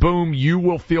 months, boom, you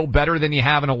will feel better than you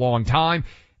have in a long time.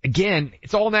 Again,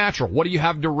 it's all natural. What do you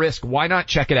have to risk? Why not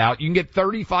check it out? You can get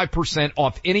 35%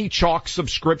 off any Chalk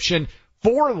subscription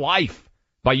for life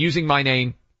by using my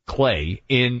name, Clay,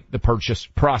 in the purchase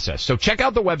process. So check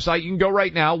out the website. You can go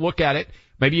right now, look at it.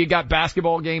 Maybe you got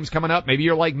basketball games coming up. Maybe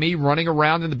you're like me, running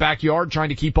around in the backyard trying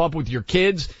to keep up with your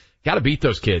kids. Got to beat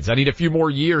those kids. I need a few more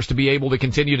years to be able to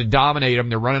continue to dominate them.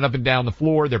 They're running up and down the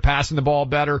floor. They're passing the ball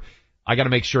better. I got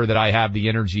to make sure that I have the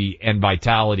energy and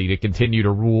vitality to continue to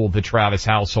rule the Travis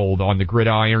household on the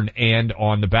gridiron and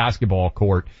on the basketball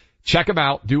court. Check them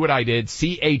out. Do what I did.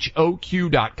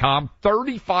 CHOQ.com.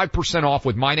 35% off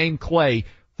with my name, Clay,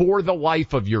 for the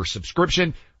life of your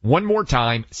subscription. One more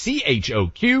time,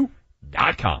 CHOQ.com.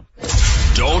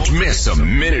 Don't miss a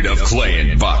minute of Clay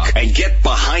and Buck and get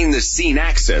behind the scene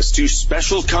access to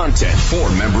special content for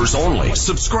members only.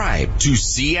 Subscribe to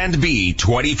C&B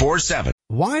 24/7.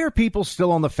 Why are people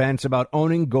still on the fence about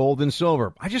owning gold and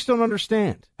silver? I just don't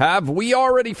understand. Have we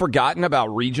already forgotten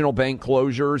about regional bank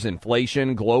closures,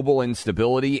 inflation, global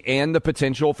instability, and the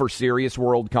potential for serious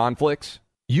world conflicts?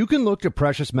 You can look to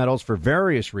precious metals for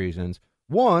various reasons.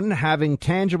 1, having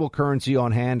tangible currency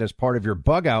on hand as part of your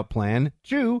bug-out plan.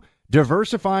 2,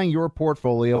 diversifying your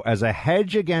portfolio as a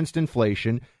hedge against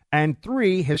inflation. And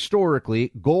 3,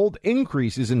 historically, gold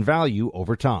increases in value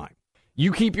over time.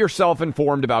 You keep yourself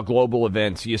informed about global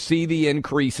events. You see the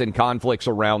increase in conflicts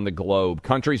around the globe.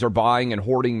 Countries are buying and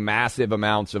hoarding massive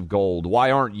amounts of gold. Why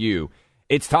aren't you?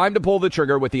 It's time to pull the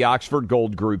trigger with the Oxford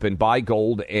Gold Group and buy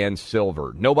gold and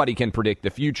silver. Nobody can predict the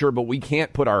future, but we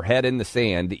can't put our head in the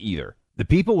sand either. The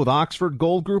people with Oxford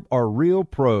Gold Group are real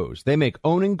pros. They make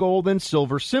owning gold and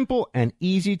silver simple and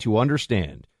easy to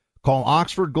understand. Call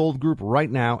Oxford Gold Group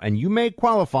right now, and you may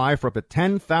qualify for up to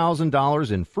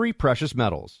 $10,000 in free precious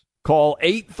metals. Call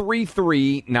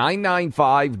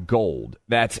 833-995-GOLD.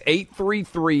 That's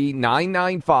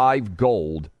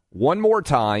 833-995-GOLD. One more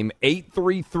time,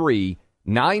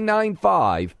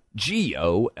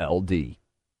 833-995-GOLD.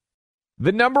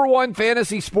 The number one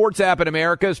fantasy sports app in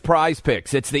America is Prize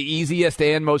Picks. It's the easiest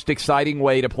and most exciting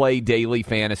way to play daily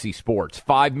fantasy sports.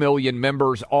 5 million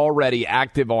members already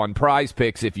active on Prize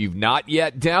Picks. If you've not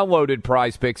yet downloaded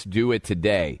Prize Picks, do it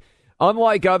today.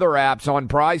 Unlike other apps, on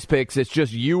Prize Picks, it's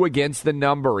just you against the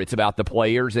number. It's about the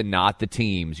players and not the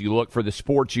teams. You look for the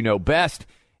sports you know best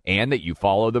and that you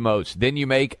follow the most. Then you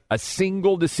make a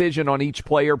single decision on each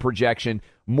player projection,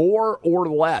 more or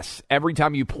less. Every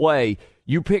time you play,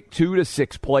 you pick 2 to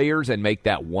 6 players and make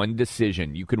that one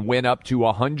decision. You can win up to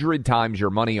 100 times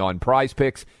your money on Prize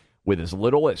Picks with as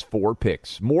little as 4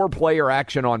 picks. More player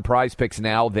action on Prize Picks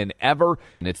now than ever,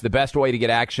 and it's the best way to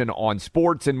get action on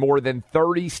sports in more than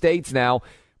 30 states now.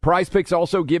 Prize Picks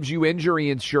also gives you injury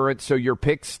insurance, so your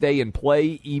picks stay in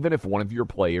play even if one of your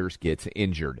players gets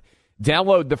injured.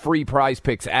 Download the free Prize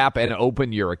Picks app and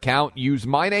open your account. Use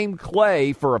my name,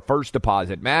 Clay, for a first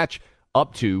deposit match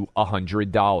up to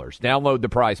 $100. Download the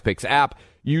Prize Picks app.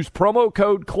 Use promo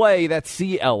code CLAY, that's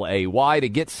CLAY, to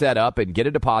get set up and get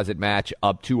a deposit match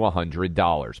up to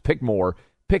 $100. Pick more,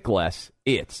 pick less.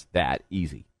 It's that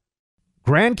easy.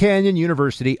 Grand Canyon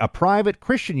University, a private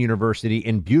Christian university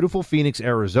in beautiful Phoenix,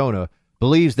 Arizona,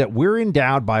 believes that we're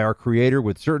endowed by our Creator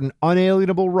with certain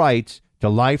unalienable rights to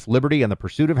life, liberty, and the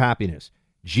pursuit of happiness.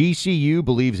 GCU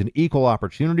believes in equal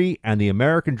opportunity, and the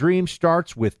American dream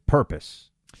starts with purpose.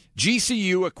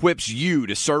 GCU equips you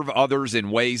to serve others in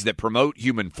ways that promote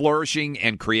human flourishing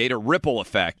and create a ripple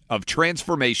effect of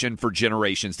transformation for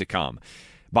generations to come.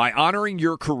 By honoring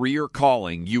your career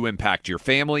calling, you impact your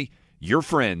family, your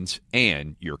friends,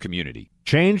 and your community.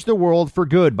 Change the world for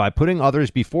good by putting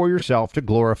others before yourself to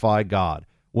glorify God.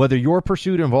 Whether your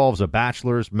pursuit involves a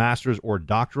bachelor's, master's, or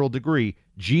doctoral degree,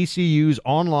 GCU's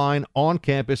online,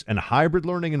 on-campus, and hybrid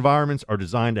learning environments are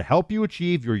designed to help you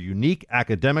achieve your unique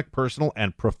academic, personal,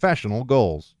 and professional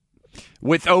goals.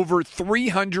 With over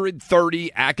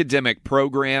 330 academic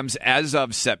programs as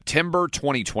of September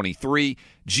 2023,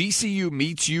 GCU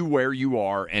meets you where you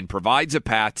are and provides a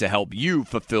path to help you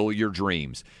fulfill your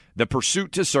dreams. The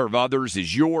pursuit to serve others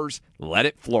is yours. Let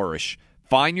it flourish.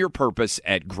 Find your purpose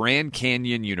at Grand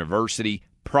Canyon University,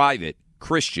 private,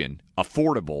 Christian,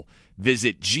 affordable.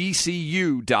 Visit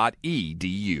gcu.edu.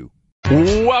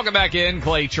 Welcome back in,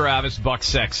 Clay Travis, Buck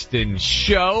Sexton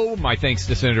Show. My thanks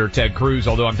to Senator Ted Cruz,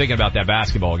 although I'm thinking about that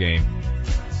basketball game.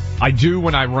 I do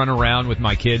when I run around with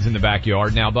my kids in the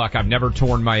backyard. Now, Buck, I've never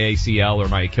torn my ACL or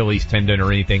my Achilles tendon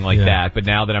or anything like that, but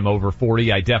now that I'm over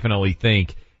 40, I definitely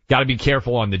think got to be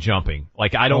careful on the jumping.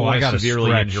 Like, I don't want to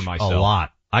severely injure myself. A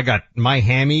lot. I got my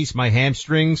hammies, my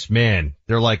hamstrings, man,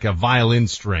 they're like a violin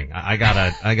string. I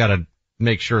gotta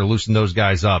make sure to loosen those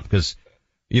guys up because,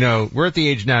 you know, we're at the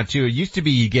age now too. It used to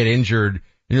be you get injured and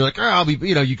you're like, oh,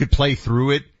 you could play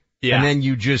through it. Yeah. And then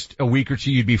you just, a week or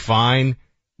two, you'd be fine.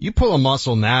 You pull a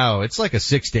muscle now, it's like a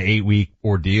 6 to 8 week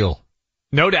ordeal.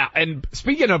 No doubt. And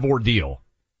speaking of ordeal,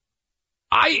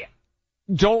 I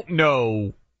don't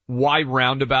know why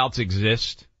roundabouts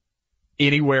exist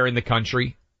anywhere in the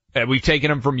country. We've taken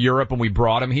them from Europe and we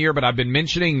brought them here, but I've been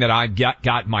mentioning that I've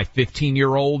got my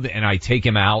 15-year-old and I take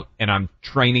him out and I'm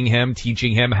training him,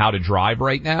 teaching him how to drive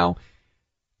right now.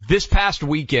 This past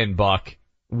weekend, Buck,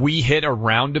 we hit a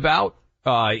roundabout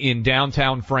in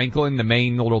downtown Franklin, the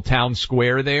main little town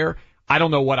square there. I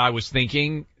don't know what I was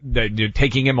thinking,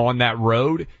 taking him on that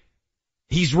road.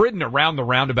 He's ridden around the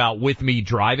roundabout with me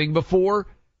driving before.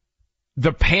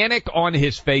 The panic on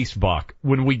his face, Buck,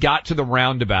 when we got to the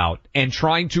roundabout and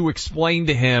trying to explain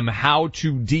to him how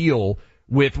to deal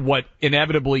with what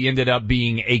inevitably ended up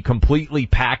being a completely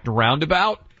packed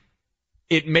roundabout,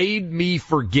 it made me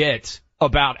forget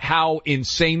about how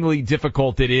insanely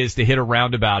difficult it is to hit a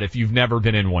roundabout if you've never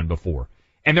been in one before.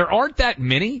 And there aren't that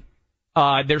many.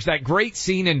 There's that great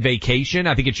scene in Vacation,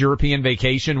 I think it's European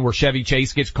Vacation, where Chevy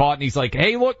Chase gets caught and he's like,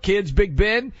 hey, look, kids, Big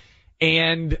Ben.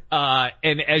 And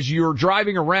as you're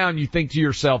driving around, you think to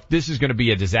yourself, this is going to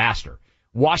be a disaster.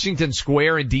 Washington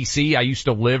Square in D.C., I used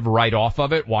to live right off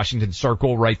of it. Washington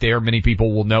Circle right there. Many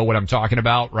people will know what I'm talking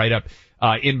about, right up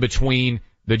in between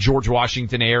the George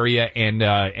Washington area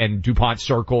and DuPont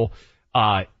Circle.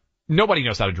 Nobody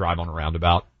knows how to drive on a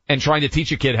roundabout, and trying to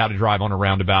teach a kid how to drive on a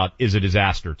roundabout is a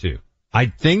disaster too. I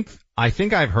think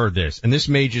I've heard this, and this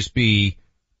may just be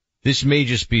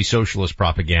socialist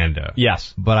propaganda.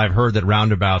 Yes. But I've heard that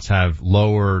roundabouts have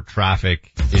lower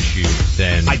traffic issues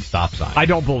than stop signs. I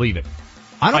don't believe it.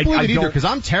 I don't believe it either, because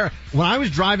I'm when I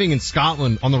was driving in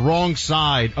Scotland on the wrong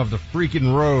side of the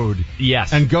freaking road.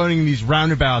 Yes. And going these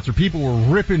roundabouts where people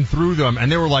were ripping through them,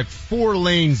 and they were like 4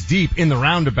 lanes deep in the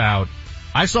roundabout.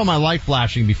 I saw my light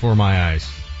flashing before my eyes.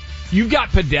 You've got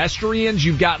pedestrians,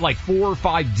 you've got like 4 or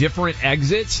 5 different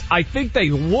exits. I think they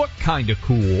look kind of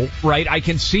cool, right? I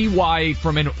can see why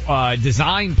from an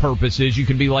design purposes you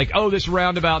can be like, oh, this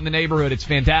roundabout in the neighborhood, it's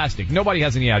fantastic. Nobody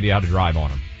has any idea how to drive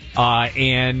on them.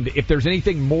 And if there's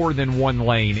anything more than 1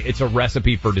 lane, it's a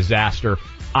recipe for disaster.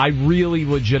 I really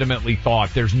legitimately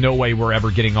thought there's no way we're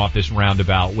ever getting off this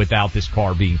roundabout without this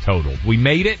car being totaled. We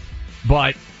made it,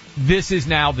 but this is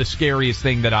now the scariest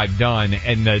thing that I've done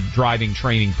in the driving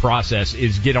training process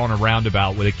is get on a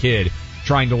roundabout with a kid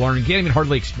trying to learn and can't even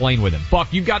hardly explain with him.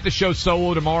 Buck, you've got the show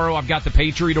solo tomorrow. I've got the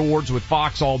Patriot Awards with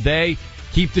Fox all day.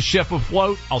 Keep the ship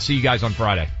afloat. I'll see you guys on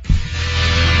Friday.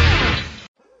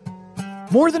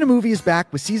 More Than a Movie is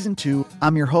back with Season 2.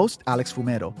 I'm your host, Alex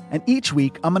Fumero. And each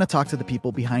week, I'm going to talk to the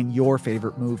people behind your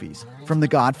favorite movies. From The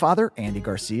Godfather, Andy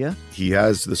Garcia. He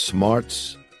has the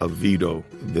smarts of Vito,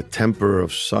 the temper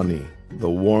of Sonny, the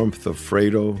warmth of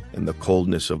Fredo, and the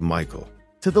coldness of Michael.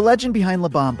 To the legend behind La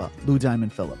Bamba, Lou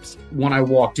Diamond Phillips. When I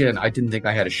walked in, I didn't think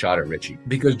I had a shot at Richie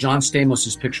because John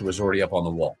Stamos' picture was already up on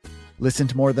the wall. Listen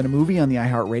to More Than a Movie on the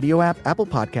iHeartRadio app, Apple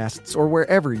Podcasts, or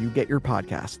wherever you get your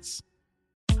podcasts.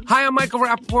 Hi, I'm Michael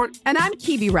Rappaport. And I'm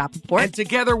Kibi Rappaport. And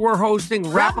together we're hosting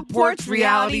Rappaport's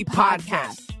Reality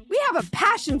Podcast. We have a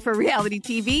passion for reality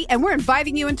TV, and we're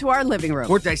inviting you into our living room.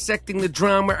 We're dissecting the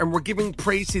drama, and we're giving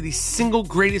praise to the single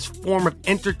greatest form of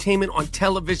entertainment on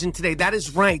television today. That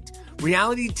is right.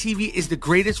 Reality TV is the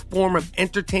greatest form of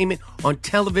entertainment on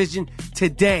television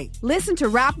today. Listen to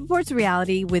Rappaport's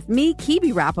Reality with me,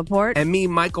 Kibi Rappaport. And me,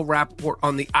 Michael Rappaport,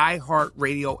 on the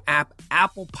iHeartRadio app,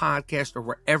 Apple Podcast, or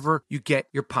wherever you get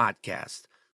your podcast.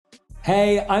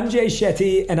 Hey, I'm Jay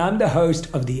Shetty, and I'm the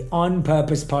host of the On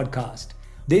Purpose podcast.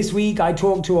 This week, I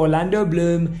talked to Orlando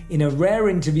Bloom in a rare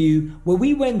interview where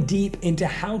we went deep into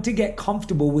how to get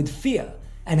comfortable with fear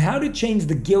and how to change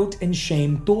the guilt and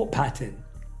shame thought pattern.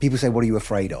 People say, what are you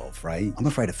afraid of, right? I'm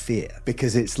afraid of fear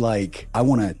because it's like I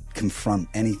want to confront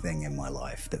anything in my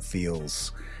life that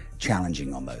feels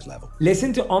challenging on those levels.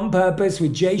 Listen to On Purpose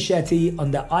with Jay Shetty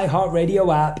on the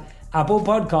iHeartRadio app, Apple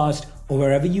Podcast, or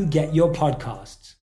wherever you get your podcasts.